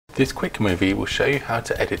This quick movie will show you how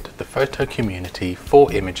to edit the Photo Community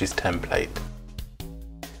 4images template.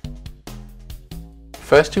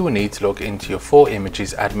 First, you will need to log into your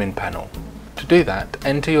 4images admin panel. To do that,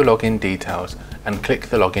 enter your login details and click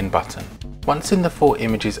the login button. Once in the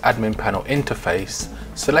 4images admin panel interface,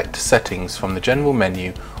 select Settings from the general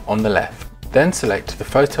menu on the left. Then select the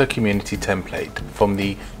Photo Community template from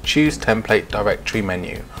the Choose Template Directory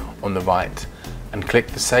menu on the right and click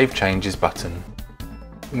the Save Changes button.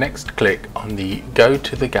 Next, click on the Go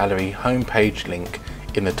to the Gallery homepage link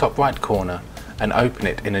in the top right corner and open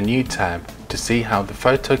it in a new tab to see how the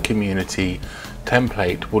Photo Community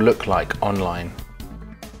template will look like online.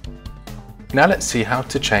 Now let's see how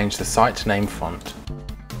to change the site name font.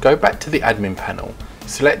 Go back to the admin panel,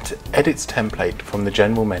 select Edit Template from the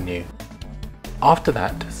general menu. After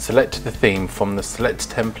that, select the theme from the Select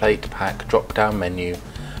Template Pack drop-down menu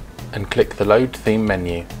and click the Load Theme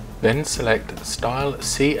menu. Then select Style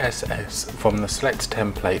CSS from the Select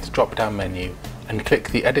Template drop-down menu and click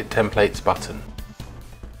the Edit Templates button.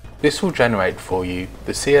 This will generate for you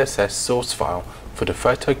the CSS source file for the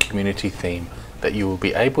Photo Community theme that you will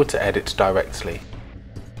be able to edit directly.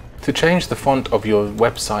 To change the font of your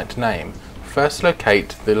website name, first locate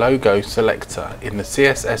the logo selector in the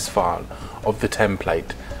CSS file of the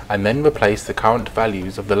template and then replace the current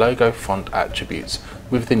values of the logo font attributes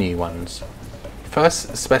with the new ones.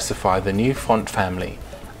 First, specify the new font family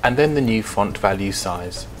and then the new font value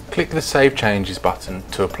size. Click the Save Changes button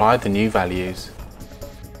to apply the new values.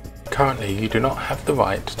 Currently, you do not have the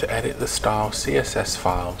right to edit the style CSS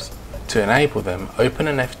files. To enable them, open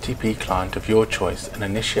an FTP client of your choice and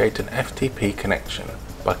initiate an FTP connection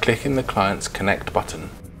by clicking the client's Connect button.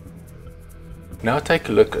 Now take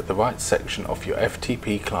a look at the right section of your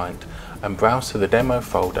FTP client and browse to the demo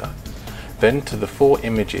folder, then to the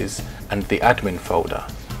 4images and the admin folder,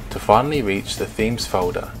 to finally reach the themes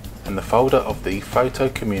folder and the folder of the Photo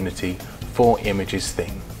Community 4images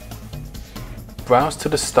theme. Browse to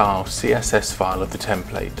the style CSS file of the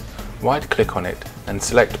template, right click on it and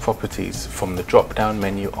select Properties from the drop down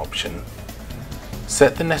menu option.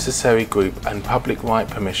 Set the necessary group and public right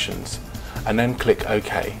permissions and then click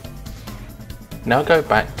OK. Now go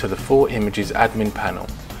back to the 4images admin panel.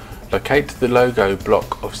 Locate the logo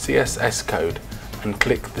block of CSS code and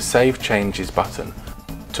click the Save Changes button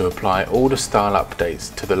to apply all the style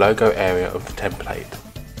updates to the logo area of the template.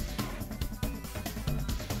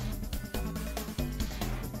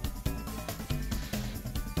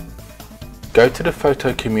 Go to the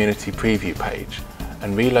Photo Community preview page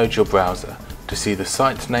and reload your browser to see the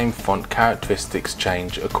site name font characteristics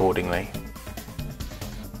change accordingly.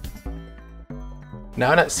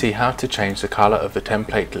 Now let's see how to change the color of the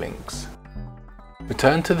template links.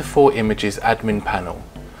 Return to the 4images admin panel.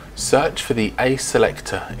 Search for the A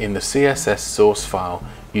selector in the CSS source file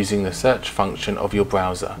using the search function of your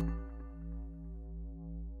browser.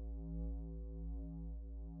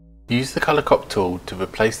 Use the Color Cop tool to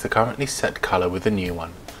replace the currently set color with a new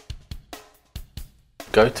one.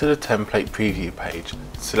 Go to the template preview page.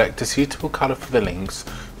 Select a suitable color for the links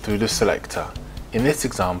through the selector. In this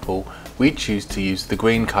example, we choose to use the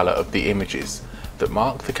green color of the images that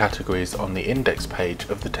mark the categories on the index page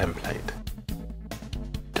of the template.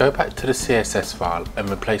 Go back to the CSS file and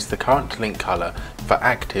replace the current link color for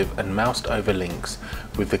active and moused over links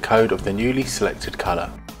with the code of the newly selected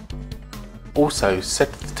color. Also,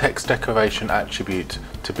 set the text decoration attribute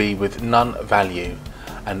to be with none value,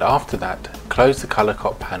 and after that, close the Color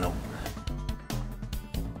Cop panel.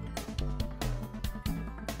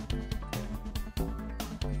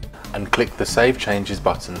 And click the Save Changes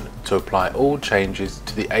button to apply all changes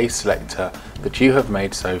to the A selector that you have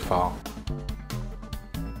made so far.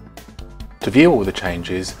 To view all the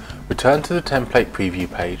changes, return to the template preview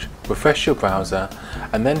page, refresh your browser,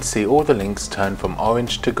 and then see all the links turn from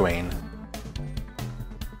orange to green.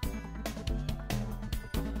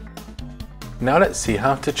 Now let's see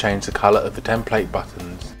how to change the color of the template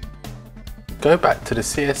buttons. Go back to the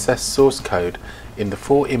CSS source code in the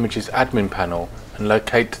 4images admin panel and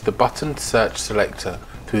locate the button search selector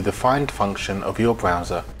through the Find function of your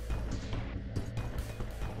browser.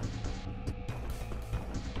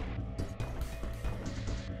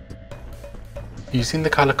 Using the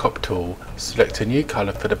Color Cop tool, select a new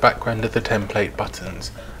color for the background of the template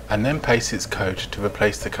buttons and then paste its code to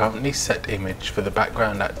replace the currently set image for the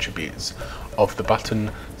background attributes of the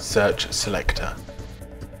button search selector.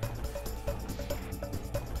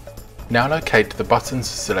 Now locate the buttons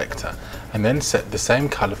selector and then set the same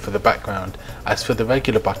color for the background as for the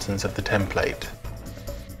regular buttons of the template.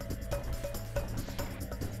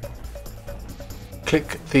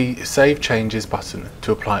 Click the Save Changes button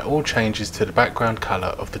to apply all changes to the background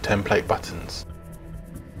colour of the template buttons.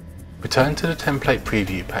 Return to the template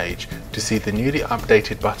preview page to see the newly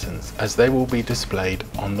updated buttons, as they will be displayed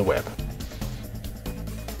on the web.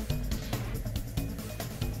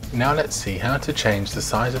 Now let's see how to change the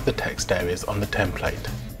size of the text areas on the template.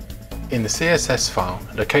 In the CSS file,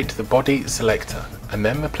 locate the body selector and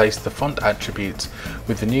then replace the font attributes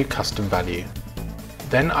with the new custom value.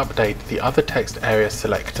 Then update the other text area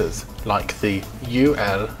selectors like the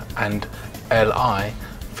UL and LI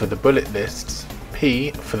for the bullet lists,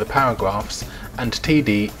 P for the paragraphs, and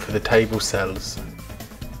TD for the table cells.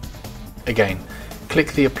 Again,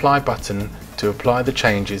 click the Apply button to apply the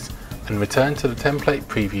changes and return to the template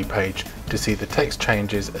preview page to see the text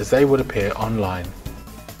changes as they would appear online.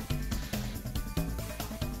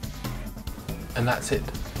 And that's it.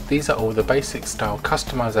 These are all the basic style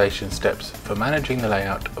customization steps for managing the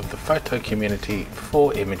layout of the Photo Community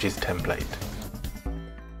 4images template.